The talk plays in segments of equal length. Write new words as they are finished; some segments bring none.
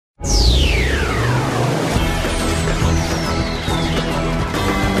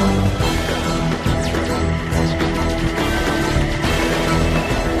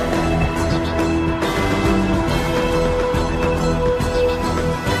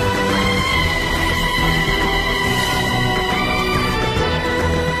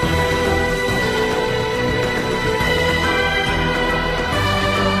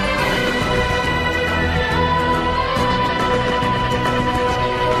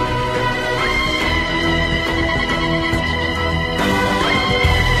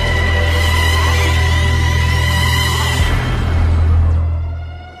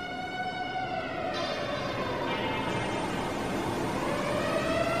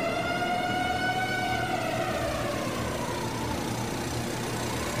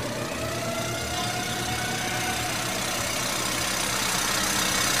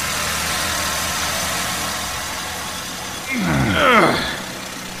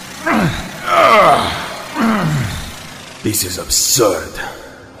This is absurd.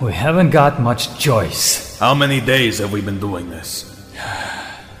 We haven't got much choice. How many days have we been doing this?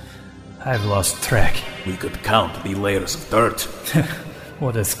 I've lost track. We could count the layers of dirt.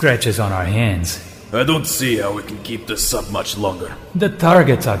 Or the scratches on our hands. I don't see how we can keep this up much longer. The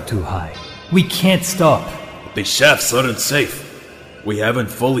targets are too high. We can't stop. The shafts aren't safe. We haven't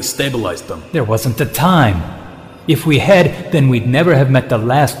fully stabilized them. There wasn't the time. If we had, then we'd never have met the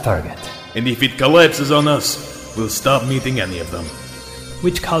last target. And if it collapses on us, we'll stop meeting any of them.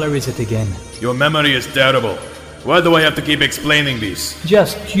 Which color is it again? Your memory is terrible. Why do I have to keep explaining these?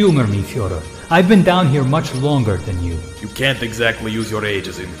 Just humor me, Fyodor. I've been down here much longer than you. You can't exactly use your age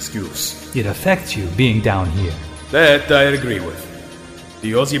as an excuse. It affects you being down here. That I agree with.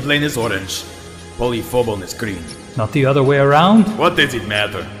 The Aussie plane is orange. Polyphobon is green. Not the other way around? What does it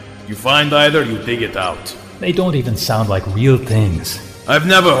matter? You find either, you dig it out. They don't even sound like real things. I've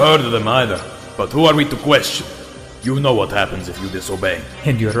never heard of them either. But who are we to question? You know what happens if you disobey.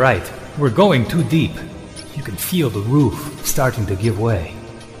 And you're right. We're going too deep. You can feel the roof starting to give way.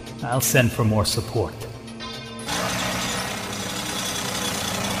 I'll send for more support.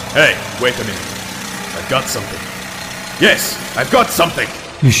 Hey, wait a minute. I've got something. Yes, I've got something!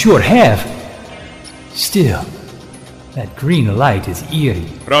 You sure have. Still, that green light is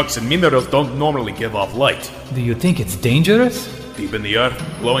eerie. Rocks and minerals don't normally give off light. Do you think it's dangerous? Deep in the earth,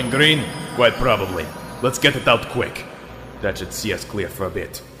 glowing green? Quite probably. Let's get it out quick. That should see us clear for a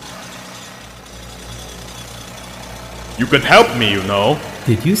bit. You could help me, you know.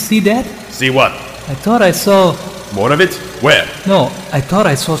 Did you see that? See what? I thought I saw... More of it? Where? No, I thought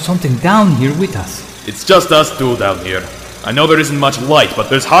I saw something down here with us. It's just us two down here. I know there isn't much light, but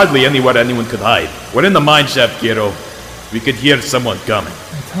there's hardly anywhere anyone could hide. We're in the mineshaft, kiddo. We could hear someone coming.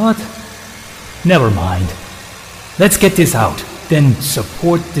 I thought... Never mind. Let's get this out, then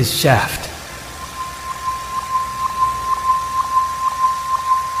support this shaft.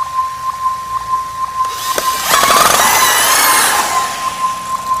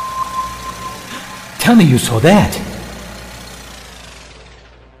 Tell me you saw that.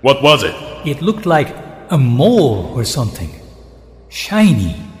 What was it? It looked like a mole or something.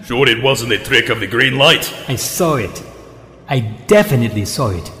 Shiny. Sure it wasn't a trick of the green light? I saw it. I definitely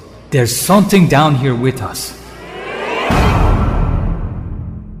saw it. There's something down here with us.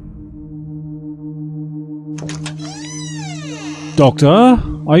 Doctor?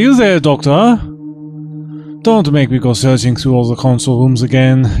 Are you there, Doctor? Don't make me go searching through all the console rooms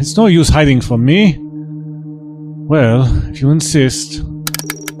again. It's no use hiding from me. Well, if you insist.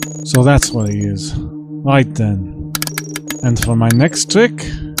 So that's what he is. Right then. And for my next trick...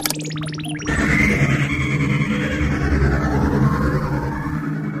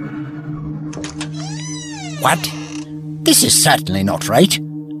 What? This is certainly not right.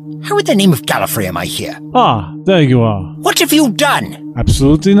 How in the name of Gallifrey am I here? Ah, there you are. What have you done?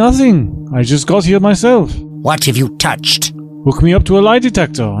 Absolutely nothing. I just got here myself. What have you touched? Hook me up to a lie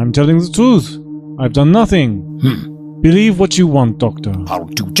detector. I'm telling the truth. I've done nothing. Believe what you want, Doctor. I'll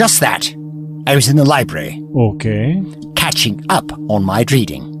do just that. I was in the library. Okay. Catching up on my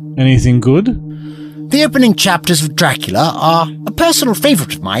reading. Anything good? The opening chapters of Dracula are a personal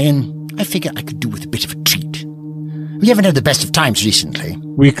favourite of mine, and I figure I could do with a bit of a treat. We haven't had the best of times recently.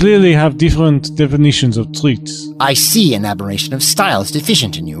 We clearly have different definitions of treats. I see an aberration of style is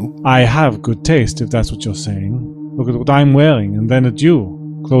deficient in you. I have good taste, if that's what you're saying. Look at what I'm wearing, and then at you.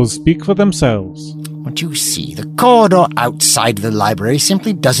 Clothes speak for themselves. What you see, the corridor outside the library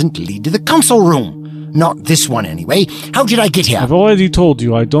simply doesn't lead to the console room. Not this one, anyway. How did I get here? I've already told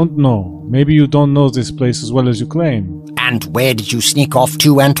you I don't know. Maybe you don't know this place as well as you claim. And where did you sneak off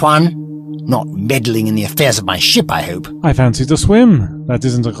to, Antoine? Not meddling in the affairs of my ship, I hope. I fancy to swim. That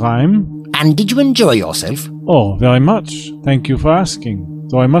isn't a crime. And did you enjoy yourself? Oh, very much. Thank you for asking.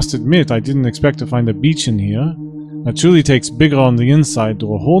 Though I must admit I didn't expect to find a beach in here. That truly takes bigger on the inside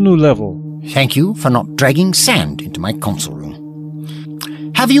to a whole new level. Thank you for not dragging sand into my console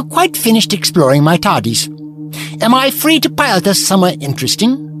room. Have you quite finished exploring my TARDIS? Am I free to pilot us somewhere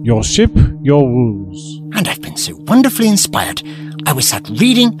interesting? Your ship, your rules. And I've been so wonderfully inspired. I was sat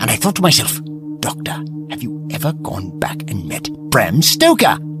reading and I thought to myself, Doctor, have you ever gone back and met Bram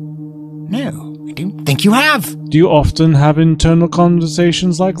Stoker? No, I don't think you have. Do you often have internal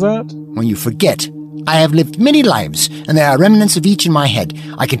conversations like that? When you forget, I have lived many lives, and there are remnants of each in my head.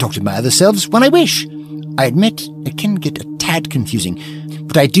 I can talk to my other selves when I wish. I admit it can get a tad confusing,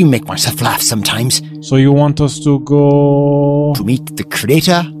 but I do make myself laugh sometimes. So you want us to go... To meet the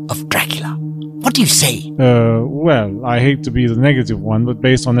creator of Dracula, What do you say? Well, I hate to be the negative one, but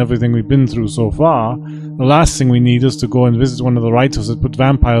based on everything we've been through so far, the last thing we need is to go and visit one of the writers that put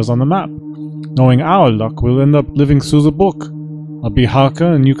vampires on the map. Knowing our luck, we'll end up living through the book. I'll be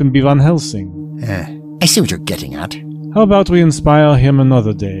Harker and you can be Van Helsing. I see what you're getting at. How about we inspire him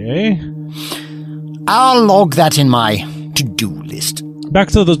another day, eh? I'll log that in my to-do list. Back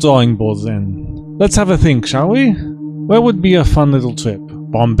to the drawing board then. Let's have a think, shall we? Where would be a fun little trip?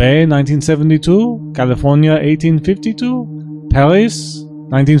 Bombay, 1972? California, 1852? Paris,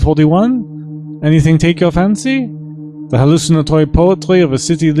 1941? Anything take your fancy? The hallucinatory poetry of a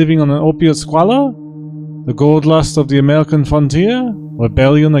city living on an opiate squalor? The gold lust of the American frontier?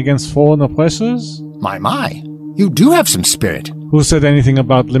 Rebellion against foreign oppressors? My. You do have some spirit. Who said anything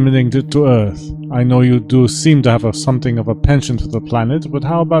about limiting it to Earth? I know you do seem to have something of a penchant for the planet, but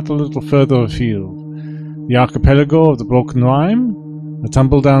how about a little further afield? The archipelago of the Broken Rhyme? The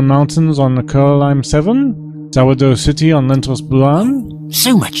tumble-down mountains on the Caroline 7? Sourdough City on Lentos Buran?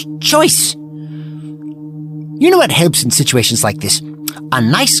 So much choice! You know what helps in situations like this? A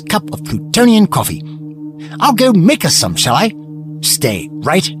nice cup of Plutonian coffee. I'll go make us some, shall I? Stay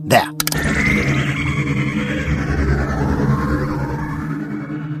right there.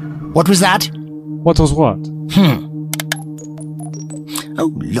 What was that? What was what?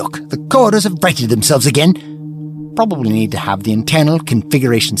 Oh, look, the coders have righted themselves again. Probably need to have the internal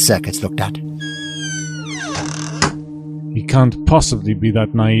configuration circuits looked at. He can't possibly be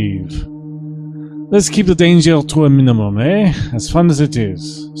that naive. Let's keep the danger to a minimum, eh? As fun as it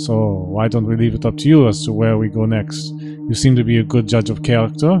is. So, why don't we leave it up to you as to where we go next? You seem to be a good judge of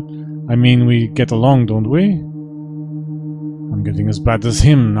character. I mean, we get along, don't we? I'm getting as bad as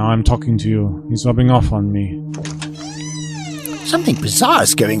him now I'm talking to you. He's rubbing off on me. Something bizarre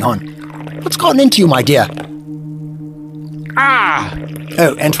is going on. What's gotten into you, my dear? Ah!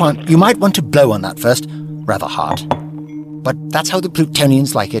 Oh, Antoine, you might want to blow on that first. Rather hard. But that's how the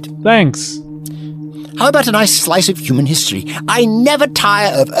Plutonians like it. Thanks. How about a nice slice of human history? I never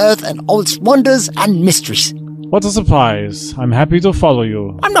tire of Earth and all its wonders and mysteries. What a surprise. I'm happy to follow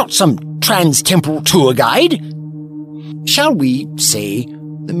you. I'm not some trans-temporal tour guide. Shall we say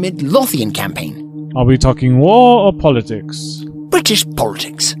the Midlothian campaign? Are we talking war or politics? British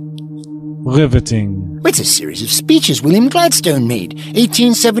politics. Riveting. It's a series of speeches William Gladstone made,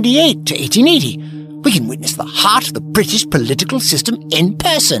 1878 to 1880. We can witness the heart of the British political system in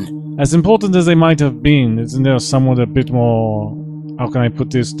person. As important as they might have been, isn't there somewhat a bit more, how can I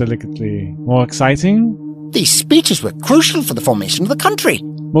put this delicately, more exciting? These speeches were crucial for the formation of the country.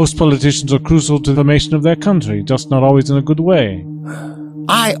 Most politicians are crucial to the formation of their country, just not always in a good way.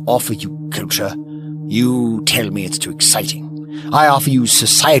 I offer you culture. You tell me it's too exciting. I offer you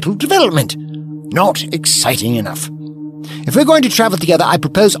societal development. Not exciting enough. If we're going to travel together, I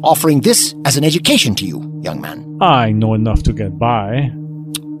propose offering this as an education to you, young man. I know enough to get by.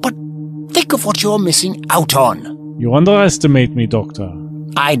 But think of what you're missing out on. You underestimate me, Doctor.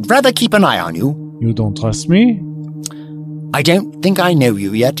 I'd rather keep an eye on you. You don't trust me? I don't think I know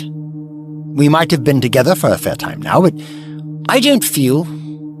you yet. We might have been together for a fair time now, but I don't feel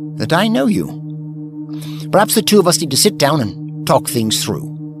that I know you. Perhaps the two of us need to sit down and talk things through.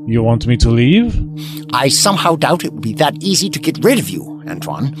 You want me to leave? I somehow doubt it will be that easy to get rid of you,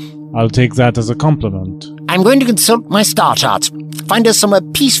 Antoine. I'll take that as a compliment. I'm going to consult my star charts. Find us somewhere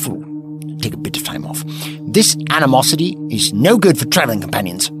peaceful. Take a bit of time off. This animosity is no good for traveling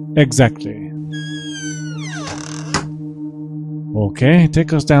companions. Exactly. Okay,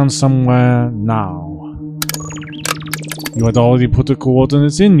 take us down somewhere now. You had already put the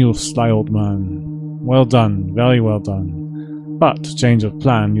coordinates in, you sly old man. Well done, very well done. But, change of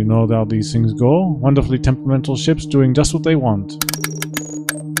plan, you know how these things go. Wonderfully temperamental ships doing just what they want.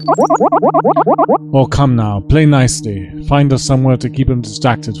 Oh, come now, play nicely. Find us somewhere to keep him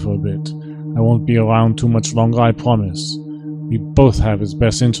distracted for a bit. I won't be around too much longer, I promise. We both have his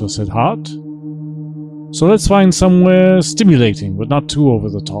best interests at heart. So let's find somewhere stimulating, but not too over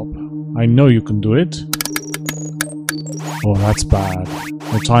the top. I know you can do it. Oh, that's bad.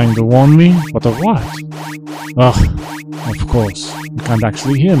 You're trying to warn me? But of what? Ugh, of course. You can't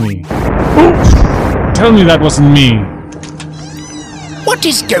actually hear me. Tell me that wasn't me! What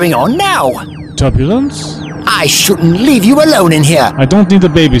is going on now? Turbulence? I shouldn't leave you alone in here. I don't need a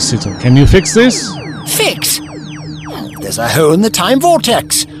babysitter. Can you fix this? Fix? There's a hole in the time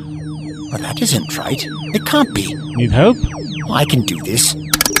vortex. Well, that isn't right. It can't be. Need help? I can do this.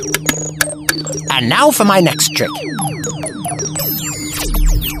 And now for my next trick.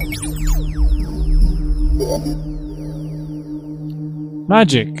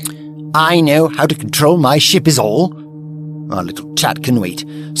 Magic. I know how to control my ship is all. Our little chat can wait.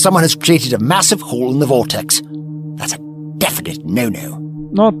 Someone has created a massive hole in the vortex. That's a definite no-no.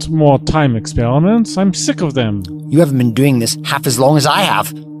 Not more time experiments. I'm sick of them. You haven't been doing this half as long as I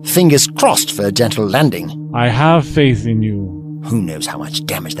have. Fingers crossed for a gentle landing. I have faith in you. Who knows how much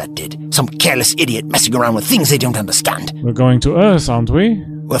damage that did? Some careless idiot messing around with things they don't understand. We're going to Earth, aren't we?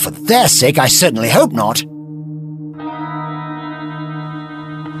 Well, for their sake, I certainly hope not.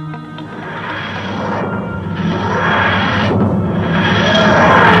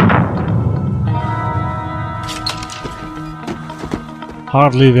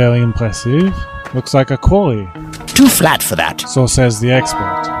 Hardly very impressive. Looks like a quarry. Too flat for that. So says the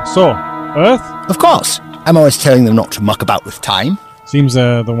expert. So, Earth? Of course. I'm always telling them not to muck about with time. Seems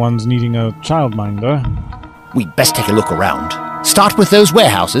they're the ones needing a childminder. We'd best take a look around. Start with those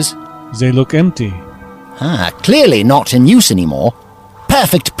warehouses. They look empty. Clearly not in use anymore.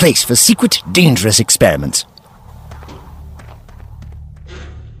 Perfect place for secret, dangerous experiments.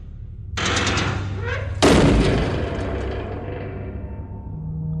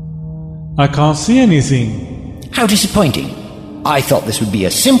 I can't see anything. How disappointing. I thought this would be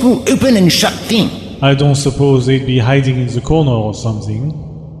a simple open and shut thing. I don't suppose they'd be hiding in the corner or something.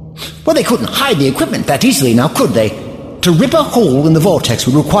 Well, they couldn't hide the equipment that easily now, could they? To rip a hole in the vortex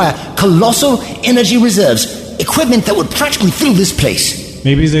would require colossal energy reserves, equipment that would practically fill this place.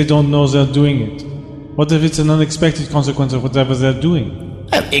 Maybe they don't know they're doing it. What if it's an unexpected consequence of whatever they're doing?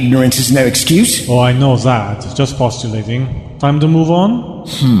 Well, ignorance is no excuse. Oh, I know that. Just postulating. Time to move on?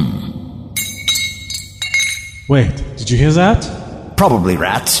 Wait, did you hear that? Probably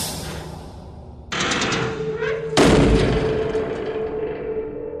rats.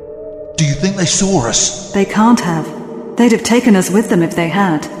 Do you think they saw us? They can't have. They'd have taken us with them if they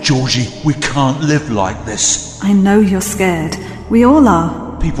had. Georgie, we can't live like this. I know you're scared. We all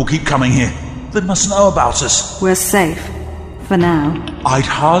are. People keep coming here. They must know about us. We're safe. For now. I'd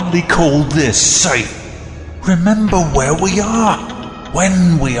hardly call this safe. Remember where we are.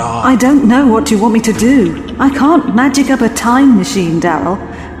 When we are. I don't know what you want me to do. I can't magic up a time machine, Daryl.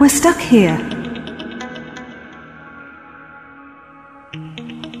 We're stuck here.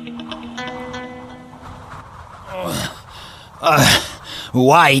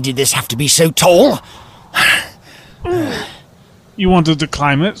 Why did this have to be so tall? You wanted to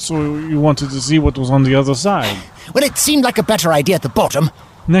climb it, so you wanted to see what was on the other side. Well, it seemed like a better idea at the bottom.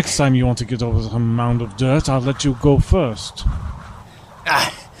 Next time you want to get over some mound of dirt, I'll let you go first.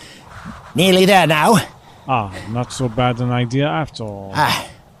 Nearly there now. Not so bad an idea after all.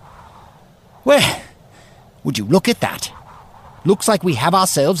 Well, would you look at that? Looks like we have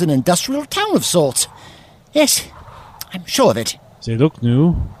ourselves an industrial town of sorts. Yes, I'm sure of it. They look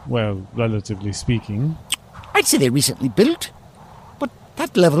new, well, relatively speaking. I'd say they're recently built. But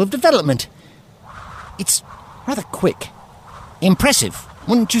that level of development, it's rather quick. Impressive,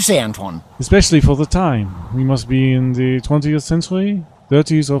 wouldn't you say, Antoine? Especially for the time. We must be in the 20th century?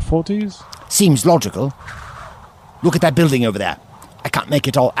 30s or 40s? Seems logical. Look at that building over there. I can't make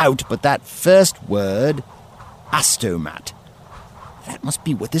it all out, but that first word, astomat. That must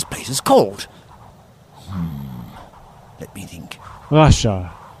be what this place is called. Let me think.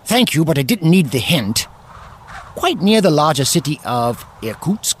 Russia. Thank you, but I didn't need the hint. Quite near the larger city of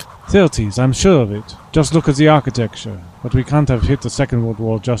Irkutsk. 30s, I'm sure of it. Just look at the architecture. But we can't have hit the Second World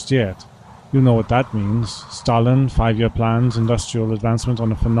War just yet. You know what that means. Stalin, 5-year plans, industrial advancement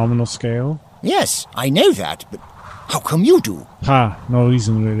on a phenomenal scale. Yes, I know that, but how come you do? No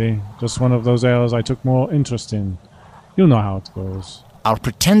reason really. Just one of those eras I took more interest in. You know how it goes. I'll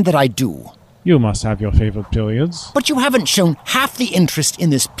pretend that I do. You must have your favorite periods. But you haven't shown half the interest in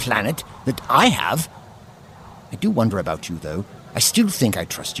this planet that I have. I do wonder about you, though. I still think I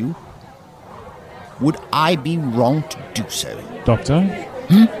trust you. Would I be wrong to do so? Doctor?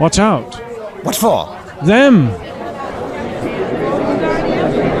 Watch out! What for? Them!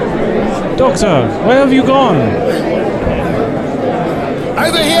 Doctor, where have you gone?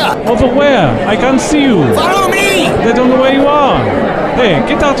 Over here! Over where? I can't see you! Follow me! They don't know where you are! Hey,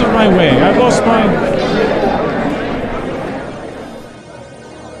 get out of my way! I've lost my...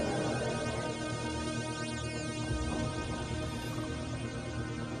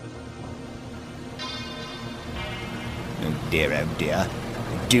 Oh dear.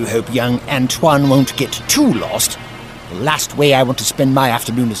 I do hope young Antoine won't get too lost. The last way I want to spend my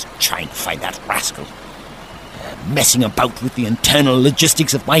afternoon is trying to find that rascal. Messing about with the internal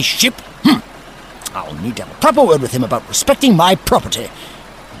logistics of my ship? I'll need to have a proper word with him about respecting my property.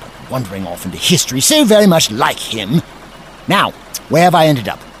 About wandering off into history so very much like him. Now, where have I ended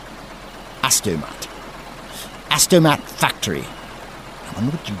up? Astomat. Astomat factory. I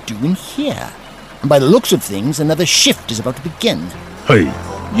wonder what you do in here. And by the looks of things, another shift is about to begin. Hey,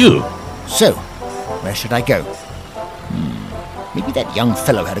 you! So, where should I go? Maybe that young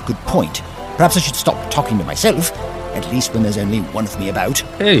fellow had a good point. Perhaps I should stop talking to myself, at least when there's only one of me about.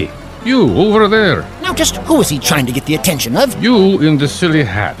 Hey, you over there! Now just who is he trying to get the attention of? You in the silly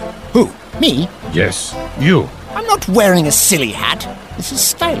hat. Who? Me? Yes, you. I'm not wearing a silly hat. This is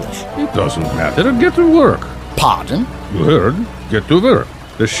stylish. It doesn't matter. Get to work. Pardon? You heard? Get to work.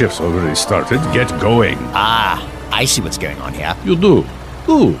 The shift's already started. Get going. Ah, I see what's going on here. You do?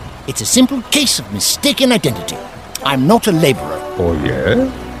 Who? It's a simple case of mistaken identity. I'm not a laborer. Oh,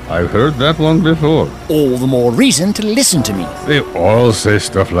 yeah? I've heard that one before. All the more reason to listen to me. They all say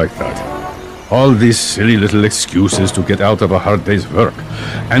stuff like that. All these silly little excuses to get out of a hard day's work.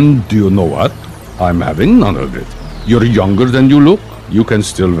 And do you know what? I'm having none of it. You're younger than you look. You can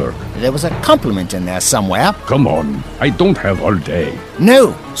still work. There was a compliment in there somewhere. Come on. I don't have all day.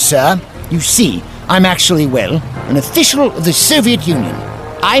 No, sir. You see, I'm actually, well, an official of the Soviet Union.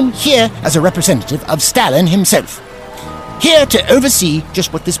 I'm here as a representative of Stalin himself. Here to oversee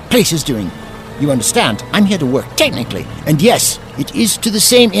just what this place is doing. You understand, I'm here to work technically. And yes, it is to the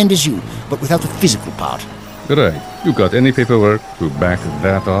same end as you, but without the physical part. Right. You got any paperwork to back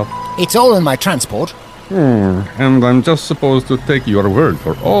that up? It's all in my transport. And I'm just supposed to take your word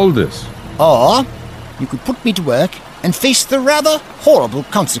for all this. Or you could put me to work and face the rather horrible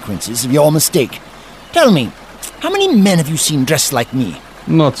consequences of your mistake. Tell me, how many men have you seen dressed like me?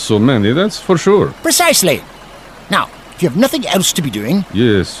 Not so many, that's for sure. Precisely. Now, if you have nothing else to be doing...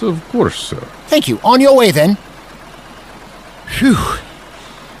 Yes, of course, sir. Thank you. On your way, then. Phew.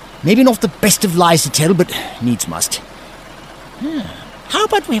 Maybe not the best of lies to tell, but needs must. How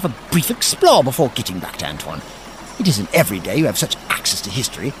about we have a brief explore before getting back to Antoine? It isn't every day you have such access to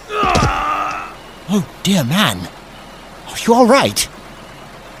history. Oh, dear man. Are you all right?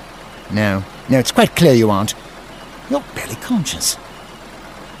 No, it's quite clear you aren't. You're barely conscious.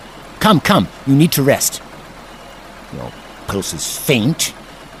 Come, you need to rest. Your pulse is faint.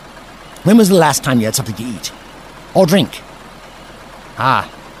 When was the last time you had something to eat? Or drink? But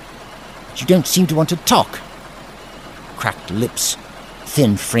you don't seem to want to talk. Cracked lips,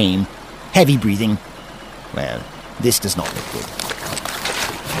 thin frame, heavy breathing. Well, this does not look good.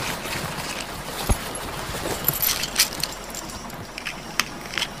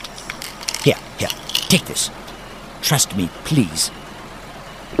 Here, take this. Trust me, please.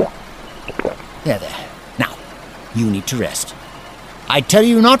 There. Now, you need to rest. I tell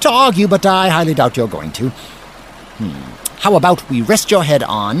you not to argue, but I highly doubt you're going to. How about we rest your head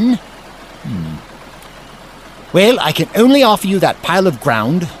on... Well, I can only offer you that pile of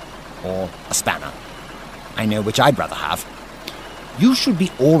ground, or a spanner. I know which I'd rather have. You should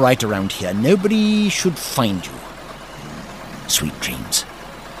be all right around here. Nobody should find you. Sweet dreams.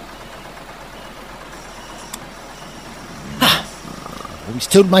 I've always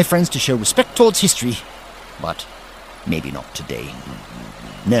told my friends to show respect towards history, but maybe not today.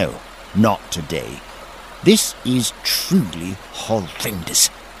 No, not today. This is truly horrendous.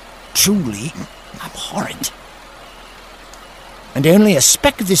 Truly abhorrent. And only a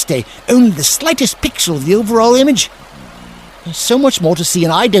speck of this day, only the slightest pixel of the overall image. There's so much more to see,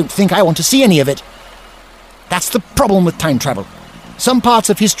 and I don't think I want to see any of it. That's the problem with time travel. Some parts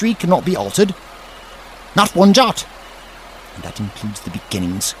of history cannot be altered. Not one jot. And that includes the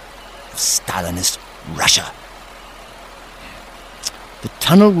beginnings of Stalinist Russia. The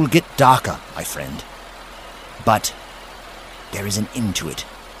tunnel will get darker, my friend. But there is an end to it.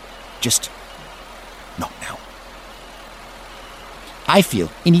 Just not now. I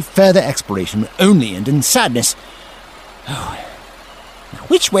feel any further exploration will only end in sadness. Oh. Now,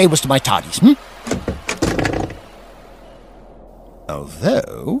 which way was to my TARDIS,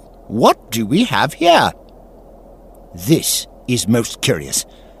 Although, what do we have here? This is most curious.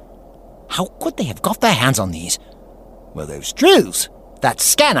 How could they have got their hands on these? Well, those drills, that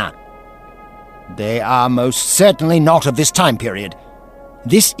scanner. They are most certainly not of this time period.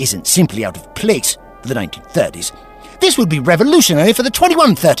 This isn't simply out of place for the 1930s. This would be revolutionary for the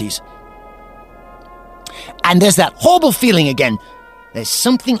 2130s. And there's that horrible feeling again. There's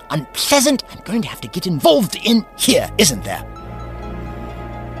something unpleasant I'm going to have to get involved in here, isn't there?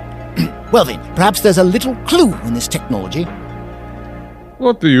 Well then, perhaps there's a little clue in this technology.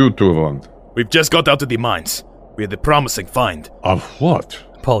 What do you two want? We've just got out of the mines. We had a promising find. Of what?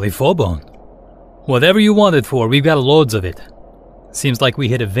 Polyphobon. Whatever you want it for, we've got loads of it. Seems like we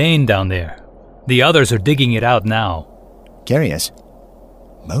hit a vein down there. The others are digging it out now. Curious.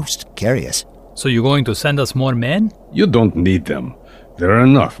 Most curious. So you're going to send us more men? You don't need them. There are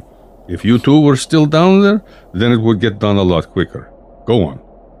enough. If you two were still down there, then it would get done a lot quicker. Go on.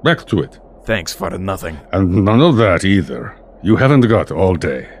 Back to it. Thanks for nothing. And none of that either. You haven't got all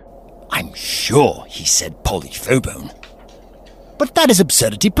day. I'm sure he said polyphobone. But that is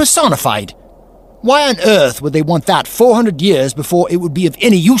absurdity personified. Why on earth would they want that 400 years before it would be of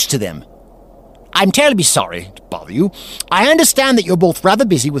any use to them? I'm terribly sorry to bother you. I understand that you're both rather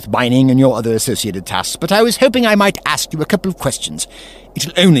busy with mining and your other associated tasks, but I was hoping I might ask you a couple of questions.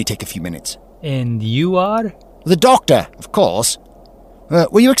 It'll only take a few minutes. And you are? The doctor, of course.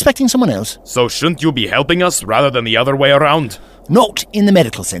 Were you expecting someone else? So shouldn't you be helping us rather than the other way around? Not in the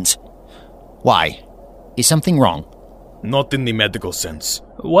medical sense. Why? Is something wrong? Not in the medical sense.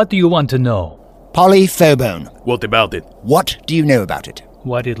 What do you want to know? Polyphobone. What about it? What do you know about it?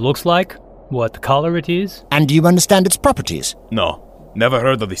 What it looks like? What color it is? And do you understand its properties? No. Never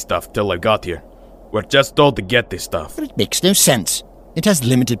heard of this stuff till I got here. We're just told to get this stuff. But it makes no sense. It has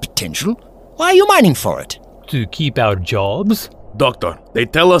limited potential. Why are you mining for it? To keep our jobs? Doctor, they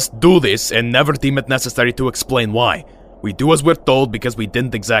tell us do this and never deem it necessary to explain why. We do as we're told because we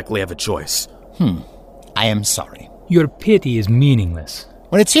didn't exactly have a choice. I am sorry. Your pity is meaningless.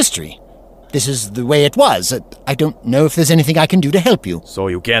 Well, it's history. This is the way it was. I don't know if there's anything I can do to help you. So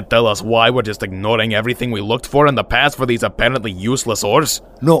you can't tell us why we're just ignoring everything we looked for in the past for these apparently useless ores?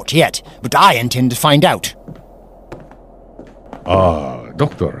 Not yet, but I intend to find out. Ah,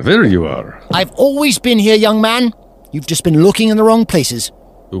 Doctor, there you are. I've always been here, young man. You've just been looking in the wrong places.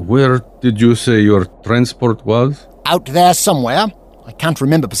 Where did you say your transport was? Out there somewhere. I can't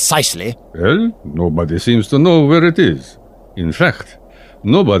remember precisely. Well, nobody seems to know where it is. In fact,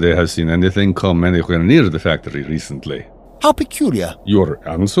 nobody has seen anything come anywhere near the factory recently. How peculiar. Your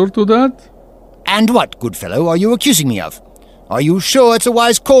answer to that? And what, good fellow, are you accusing me of? Are you sure it's a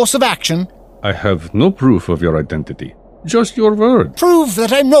wise course of action? I have no proof of your identity. Just your word. Prove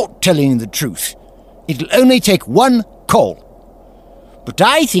that I'm not telling the truth. It'll only take one call. But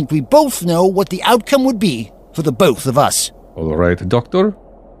I think we both know what the outcome would be for the both of us. All right, Doctor?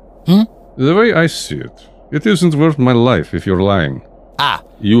 The way I see it, it isn't worth my life if you're lying. Ah.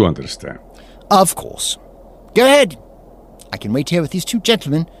 You understand. Of course. Go ahead. I can wait here with these two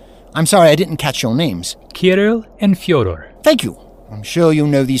gentlemen. I'm sorry I didn't catch your names. Kirill and Fyodor. Thank you. I'm sure you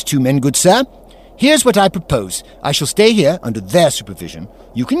know these two men, good sir. Here's what I propose. I shall stay here under their supervision.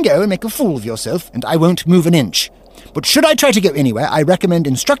 You can go and make a fool of yourself, and I won't move an inch. But should I try to go anywhere, I recommend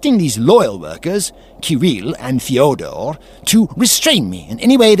instructing these loyal workers, Kirill and Fyodor, to restrain me in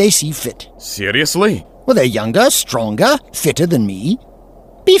any way they see fit. Seriously? Well, they're younger, stronger, fitter than me.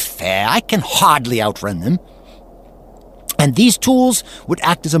 Be fair, I can hardly outrun them. And these tools would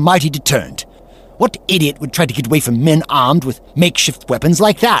act as a mighty deterrent. What idiot would try to get away from men armed with makeshift weapons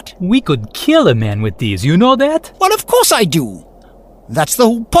like that? We could kill a man with these, you know that? Well, of course I do. That's the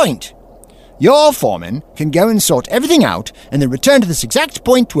whole point. Your foreman can go and sort everything out and then return to this exact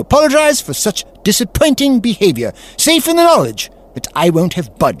point to apologize for such disappointing behavior, safe in the knowledge that I won't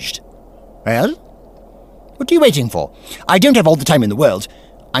have budged. Well, what are you waiting for? I don't have all the time in the world.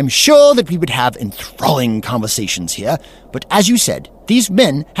 I'm sure that we would have enthralling conversations here, but as you said, these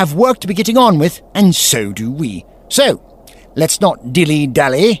men have work to be getting on with, and so do we. So, let's not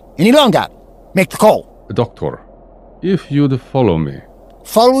dilly-dally any longer. Make the call. Doctor, if you'd follow me.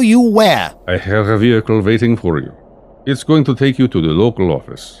 Follow you where? I have a vehicle waiting for you. It's going to take you to the local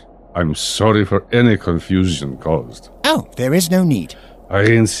office. I'm sorry for any confusion caused. Oh, there is no need. I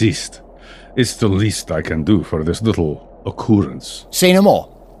insist. It's the least I can do for this little occurrence. Say no more.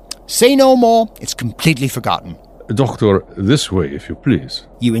 Say no more. It's completely forgotten. Doctor, this way, if you please.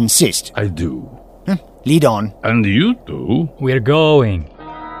 You insist. I do. Lead on. And you too. We're going.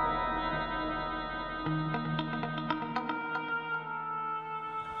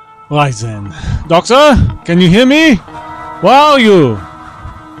 Right then. Doctor, can you hear me? Where are you?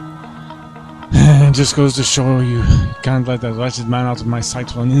 It just goes to show you can't let that wretched man out of my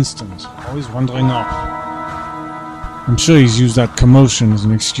sight for an instant. Always wandering off. I'm sure he's used that commotion as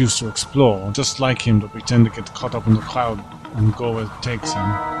an excuse to explore, just like him to pretend to get caught up in the crowd and go where it takes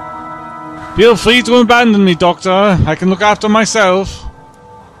him. Feel free to abandon me, Doctor. I can look after myself.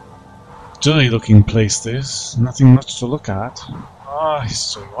 Jolly-looking place, this. Nothing much to look at.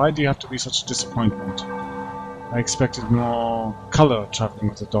 History. Why do you have to be such a disappointment? I expected more color traveling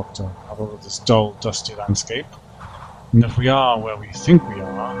with the Doctor, out of this dull, dusty landscape. And if we are where we think we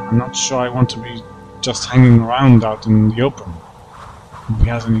are, I'm not sure I want to be just hanging around out in the open. If he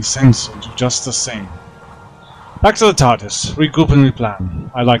has any sense, he'll do just the same. Back to the TARDIS. Regroup and replan.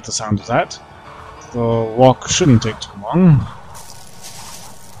 I like the sound of that. The walk shouldn't take too long.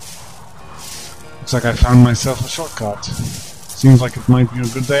 Looks like I found myself a shortcut. Seems like it might be a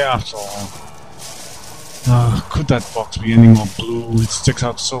good day after all. Could that box be any more blue? It sticks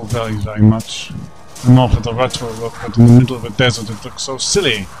out so very, very much. I'm off at the retro look, but in the middle of a desert it looks so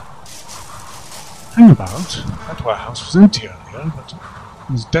silly. Hang about. That warehouse was empty earlier, but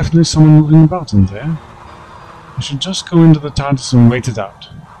there's definitely someone moving about in there. I should just go into the TARDIS and wait it out.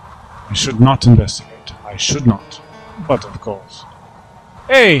 I should not investigate. I should not. But of course.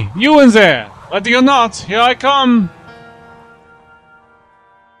 Hey, you in there! Ready or not, here I come!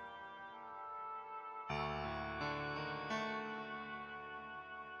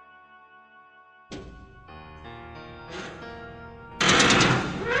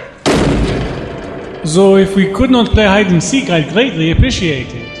 So if we could not play hide and seek, I'd greatly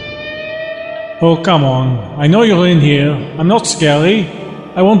appreciate it. Oh, come on. I know you're in here. I'm not scary.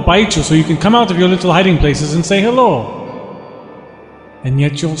 I won't bite you so you can come out of your little hiding places and say hello. And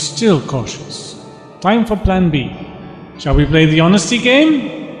yet you're still cautious. Time for plan B. Shall we play the honesty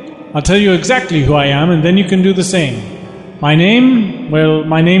game? I'll tell you exactly who I am and then you can do the same. My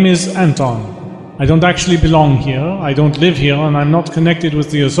name is Antoine. I don't actually belong here, I don't live here, and I'm not connected with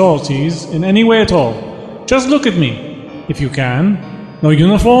the authorities in any way at all. Just look at me, if you can. No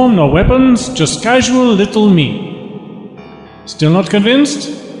uniform, no weapons, just casual little me. Still not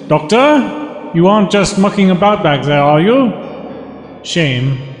convinced? Doctor? You aren't just mucking about back there, are you?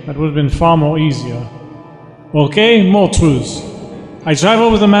 Shame. That would have been far more easier. Okay, more truths. I travel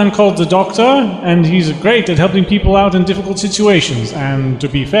with a man called the Doctor, and he's great at helping people out in difficult situations, and to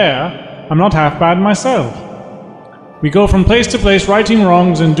be fair, I'm not half bad myself. We go from place to place righting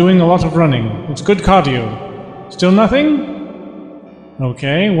wrongs and doing a lot of running. It's good cardio. Still nothing?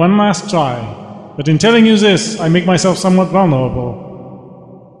 Okay, one last try. But in telling you this, I make myself somewhat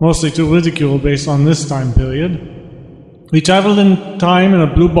vulnerable. Mostly to ridicule based on this time period. We traveled in time in a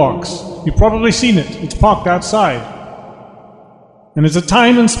blue box. You've probably seen it. It's parked outside. And it's a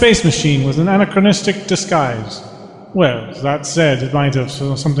time and space machine with an anachronistic disguise. Well, that said, it might have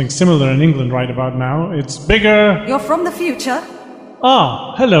something similar in England right about now. It's bigger... You're from the future?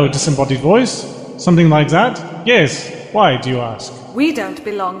 Ah, hello, disembodied voice. Something like that? Yes. Why, do you ask? We don't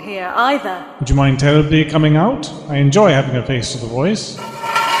belong here either. Would you mind terribly coming out? I enjoy having a face to the voice.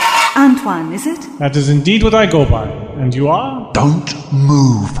 Antoine, is it? That is indeed what I go by. And you are? Don't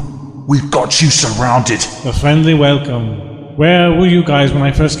move. We've got you surrounded. A friendly welcome. Where were you guys when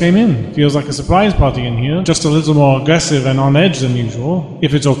I first came in? Feels like a surprise party in here. Just a little more aggressive and on edge than usual.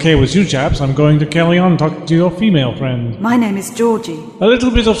 If it's okay with you chaps, I'm going to carry on talking to your female friend. My name is Georgie. A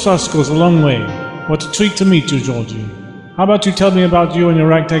little bit of sus goes a long way. What a treat to meet you, Georgie. How about you tell me about you and your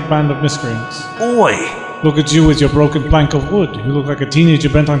ragtag band of miscreants? Oi! Look at you with your broken plank of wood. You look like a teenager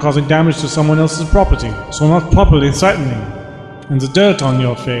bent on causing damage to someone else's property. So not properly threatening. And the dirt on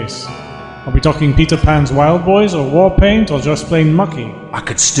your face. Are we talking Peter Pan's Wild Boys or war paint or just plain mucky? I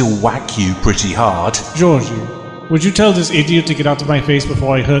could still whack you pretty hard. Georgie, would you tell this idiot to get out of my face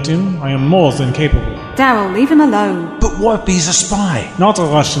before I hurt him? I am more than capable. Daryl, leave him alone. But what if he's a spy? Not a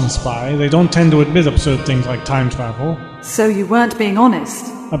Russian spy. They don't tend to admit absurd things like time travel. So you weren't being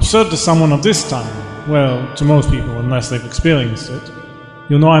honest? Absurd to someone of this time. Well, to most people, unless they've experienced it.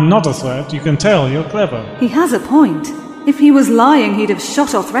 You know I'm not a threat. You can tell you're clever. He has a point. If he was lying, he'd have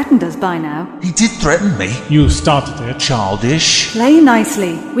shot or threatened us by now. He did threaten me. You started it. Childish. Play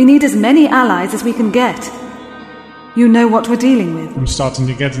nicely. We need as many allies as we can get. You know what we're dealing with. I'm starting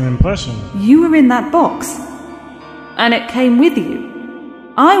to get an impression. You were in that box. And it came with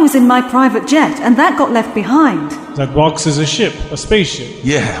you. I was in my private jet, and that got left behind. That box is a ship, a spaceship.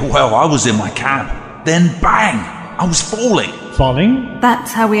 Yeah, well, I was in my cab. Then bang! I was falling. Falling?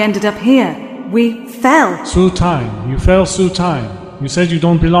 That's how we ended up here. We fell. Through time. You fell through time. You said you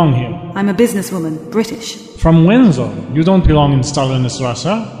don't belong here. I'm a businesswoman, British. From when, though? You don't belong in Stalinist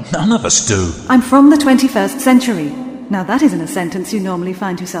Russia. None of us do. I'm from the 21st century. Now that isn't a sentence you normally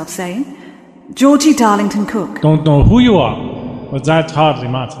find yourself saying. Georgie Darlington Cook. Don't know who you are, but that hardly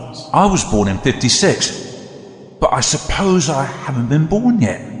matters. I was born in 56. But I suppose I haven't been born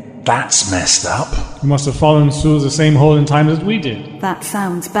yet. That's messed up. You must have fallen through the same hole in time that we did. That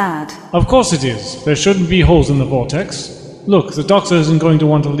sounds bad. Of course it is. There shouldn't be holes in the vortex. Look, the Doctor isn't going to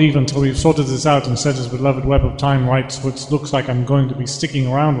want to leave until we've sorted this out and set his beloved web of time right, so it looks like I'm going to be sticking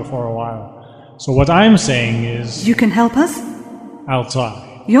around for a while. So what I'm saying is... You can help us? I'll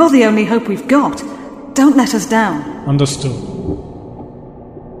try. You're the only hope we've got. Don't let us down. Understood.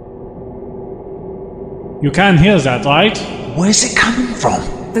 You can hear that, right? Where's it coming from?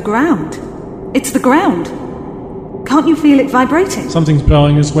 The ground. It's the ground. Can't you feel it vibrating? Something's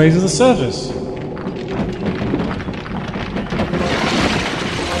blowing its way to the surface.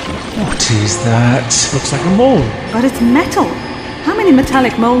 What is that? Looks like a mole. But it's metal. How many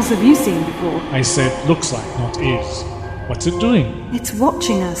metallic moles have you seen before? I said looks like, not is. What's it doing? It's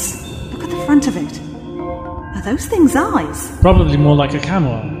watching us. Look at the front of it. Are those things eyes? Probably more like a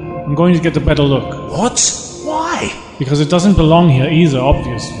camera. I'm going to get a better look. What? Why? Because it doesn't belong here either,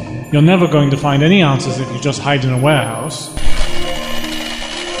 obviously. You're never going to find any answers if you just hide in a warehouse.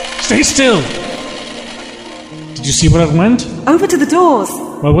 Stay still! Did you see where it went? Over to the doors.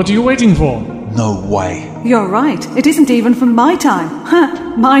 Well, what are you waiting for? No way. You're right. It isn't even from my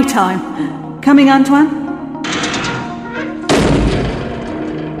time. My time. Coming, Antoine?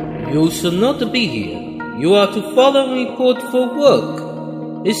 You should not be here. You are to follow and report for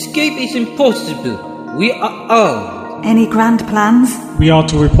work. Escape is impossible. We are armed. Any grand plans? We are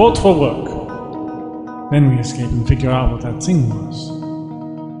to report for work. Then we escape and figure out what that thing was.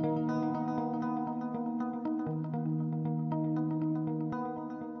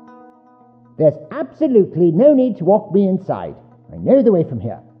 There's absolutely no need to walk me inside. I know the way from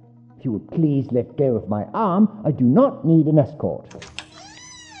here. If you would please let go of my arm, I do not need an escort.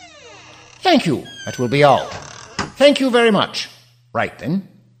 Thank you. That will be all. Thank you very much. Right then.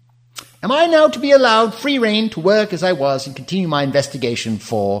 Am I now to be allowed free rein to work as I was and continue my investigation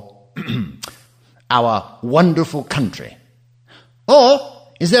for our wonderful country? Or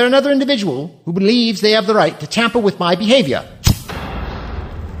is there another individual who believes they have the right to tamper with my behavior?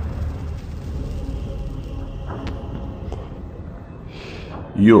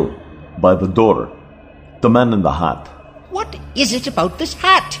 You, by the door. The man in the hat. What is it about this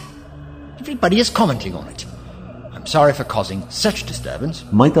hat? Everybody is commenting on it. I'm sorry for causing such disturbance.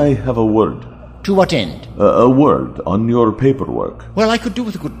 Might I have a word? To what end? A word on your paperwork. Well, I could do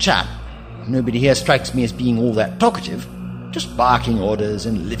with a good chat. Nobody here strikes me as being all that talkative. Just barking orders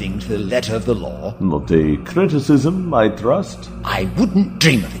and living to the letter of the law. Not a criticism, I trust. I wouldn't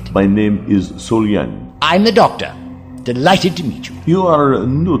dream of it. My name is Solian. I'm the doctor. Delighted to meet you. You are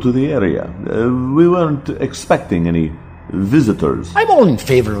new to the area. We weren't expecting any visitors. I'm all in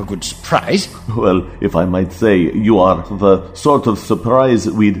favor of a good surprise. Well, if I might say, you are the sort of surprise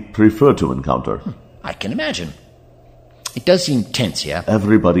we'd prefer to encounter. I can imagine. It does seem tense here.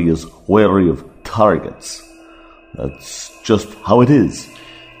 Everybody is wary of targets. That's just how it is.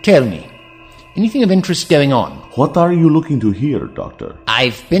 Tell me, anything of interest going on? What are you looking to hear, Doctor?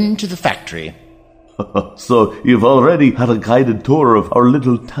 I've been to the factory. So you've already had a guided tour of our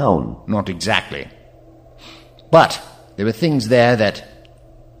little town? Not exactly. But there were things there that,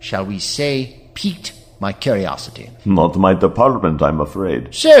 shall we say, piqued my curiosity. Not my department, I'm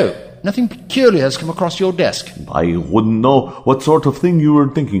afraid. So, nothing peculiar has come across your desk? I wouldn't know what sort of thing you were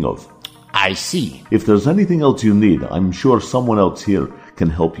thinking of. I see. If there's anything else you need, I'm sure someone else here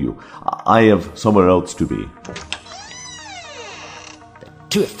can help you. I have somewhere else to be.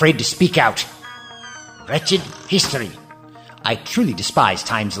 Too afraid to speak out. Wretched history. I truly despise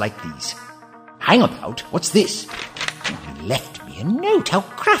times like these. Hang about, what's this? He left me a note, how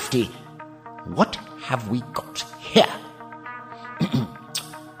crafty. What have we got here?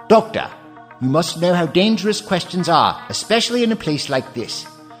 Doctor, you must know how dangerous questions are, especially in a place like this.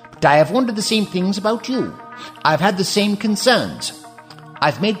 But I have wondered the same things about you. I've had the same concerns.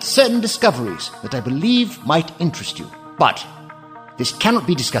 I've made certain discoveries that I believe might interest you. But this cannot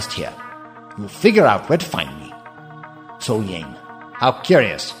be discussed here. You'll figure out where to find me. So Yang, how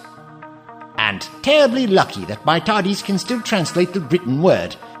curious. And terribly lucky that my TARDIS can still translate the written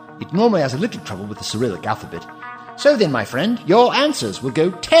word. It normally has a little trouble with the Cyrillic alphabet. So then, my friend, your answers will go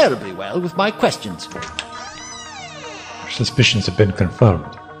terribly well with my questions. Our suspicions have been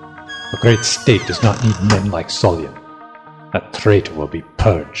confirmed. The great state does not need men like Solian. That traitor will be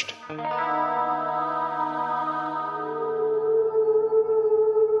purged.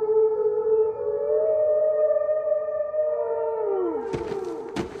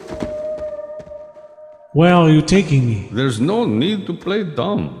 Where are you taking me? There's no need to play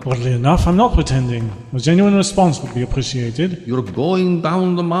dumb. Oddly enough, I'm not pretending. A genuine response would be appreciated. You're going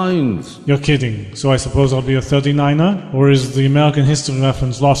down the mines. You're kidding. So I suppose I'll be a 39er? Or is the American history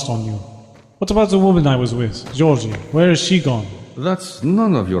reference lost on you? What about the woman I was with, Georgie? Where is she gone? That's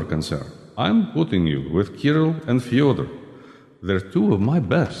none of your concern. I'm putting you with Kirill and Fyodor. They're two of my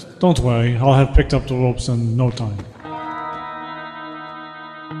best. Don't worry, I'll have picked up the ropes in no time.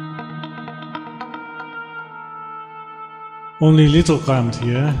 Only little cramped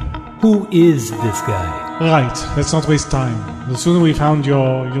here. Who is this guy? Right, let's not waste time. The sooner we found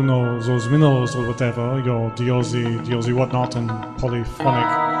your, those minerals or whatever, your Diosy whatnot and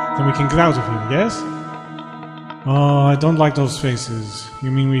polyphonic, then we can get out of here, yes? Oh, I don't like those faces. You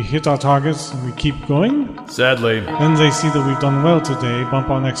mean we hit our targets and we keep going? Sadly. Then they see that we've done well today,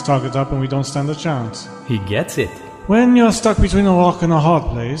 bump our next target up and we don't stand a chance. He gets it. When you're stuck between a rock and a hard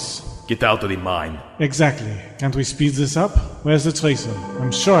place... Get out of the mine. Exactly. Can't we speed this up? Where's the tracer?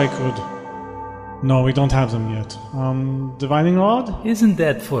 I'm sure I could. No, we don't have them yet. Divining rod? Isn't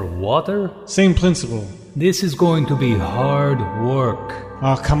that for water? Same principle. This is going to be hard work.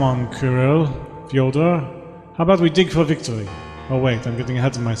 Oh, come on, Kirill. Fyodor. How about we dig for victory? Oh wait, I'm getting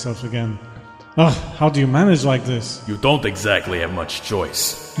ahead of myself again. Ugh, how do you manage like this? You don't exactly have much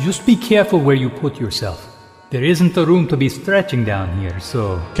choice. Just be careful where you put yourself. There isn't the room to be stretching down here,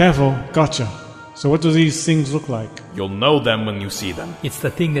 so... Careful, gotcha. So what do these things look like? You'll know them when you see them. It's the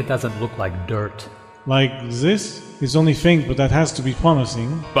thing that doesn't look like dirt. Like this? It's only faint, but that has to be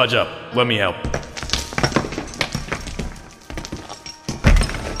promising. Budge up, let me help.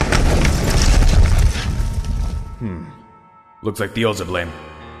 Looks like the O's are blame.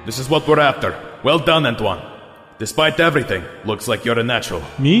 This is what we're after. Well done, Antoine. Despite everything, looks like you're a natural.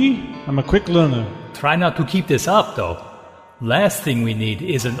 Me? I'm a quick learner. Try not to keep this up, though. Last thing we need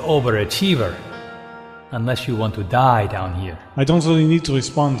is an overachiever. Unless you want to die down here. I don't really need to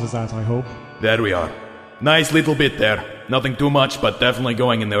respond to that, I hope. There we are. Nice little bit there. Nothing too much, but definitely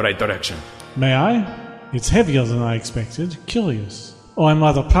going in the right direction. May I? It's heavier than I expected. Curious. Oh, I'm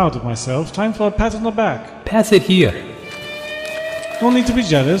rather proud of myself. Time for a pat on the back. Pass it here. No need to be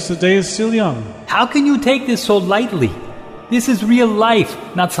jealous. The day is still young. How can you take this so lightly? This is real life,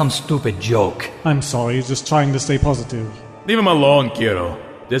 not some stupid joke. I'm sorry, just trying to stay positive. Leave him alone, Kiro.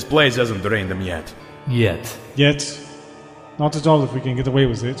 This place hasn't drained him yet. Yet? Not at all if we can get away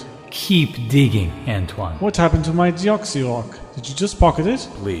with it. Keep digging, Antoine. What happened to my deoxy rock? Did you just pocket it?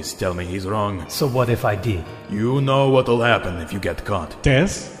 Please tell me he's wrong. So what if I did? You know what'll happen if you get caught.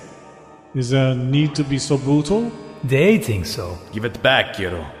 Death? Is there a need to be so brutal? They think so. Give it back,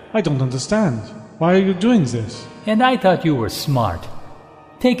 Kiro. I don't understand. Why are you doing this? And I thought you were smart.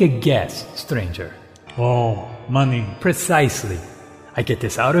 Take a guess, stranger. Oh, money. Precisely. I get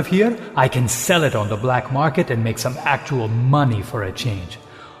this out of here, I can sell it on the black market and make some actual money for a change.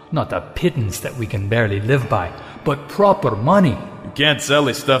 Not a pittance that we can barely live by, but proper money. You can't sell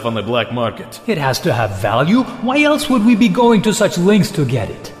this stuff on the black market. It has to have value. Why else would we be going to such lengths to get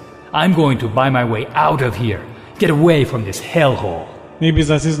it? I'm going to buy my way out of here. Get away from this hellhole. Maybe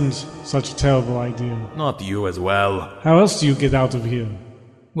that isn't such a terrible idea. Not you as well. How else do you get out of here?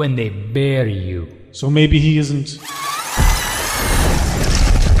 When they bury you. So maybe he isn't...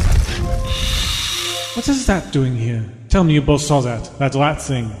 What is that doing here? Tell me you both saw that rat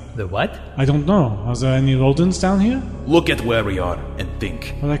thing. The what? I don't know. Are there any rodents down here? Look at where we are and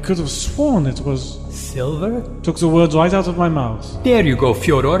think. But I could have sworn it was... Silver? Took the words right out of my mouth. There you go,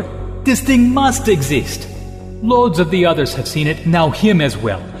 Fyodor. This thing must exist. Loads of the others have seen it, now him as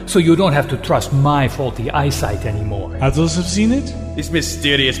well. So you don't have to trust my faulty eyesight anymore. Others have seen it? This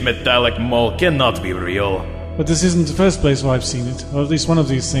mysterious metallic mole cannot be real. But this isn't the first place where I've seen it, or at least one of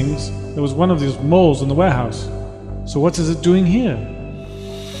these things. There was one of these moles in the warehouse. So what is it doing here?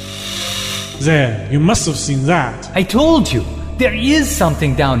 There, you must have seen that. I told you, there is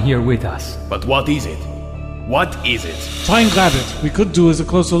something down here with us. But what is it? What is it? Try and grab it. We could do is a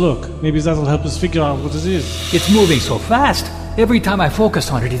closer look. Maybe that'll help us figure out what it is. It's moving so fast. Every time I focus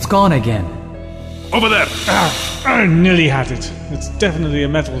on it, it's gone again. Over there! I nearly had it. It's definitely a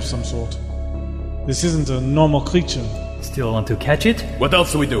metal of some sort. This isn't a normal creature. Still want to catch it? What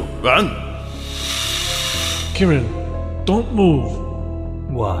else do we do? Run? Kirill, don't move.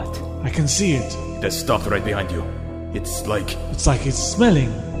 What? I can see it. It has stopped right behind you. It's like it's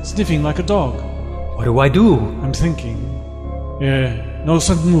smelling, sniffing like a dog. What do I do? I'm thinking. No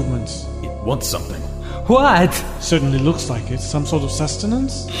sudden movements. It wants something. What? Certainly looks like it. Some sort of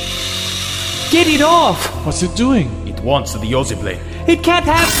sustenance? Get it off! What's it doing? It wants the Yossi blade. It can't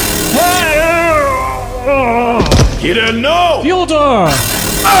have... Kirill, no! Fyodor!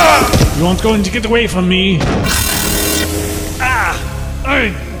 You aren't going to get away from me.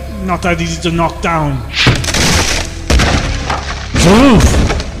 Not that easy to knock down. The roof!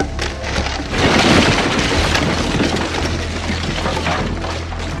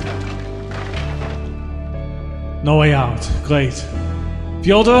 No way out. Great.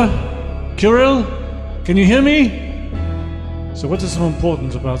 Fyodor? Kirill? Can you hear me? So what is so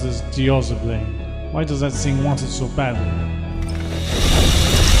important about this Diozablaine? Why does that thing want it so badly?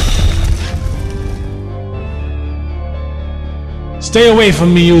 Stay away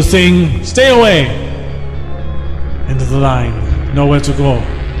from me, you thing! Stay away! End of the line. Nowhere to go.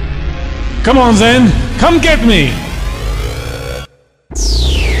 Come on then! Come get me!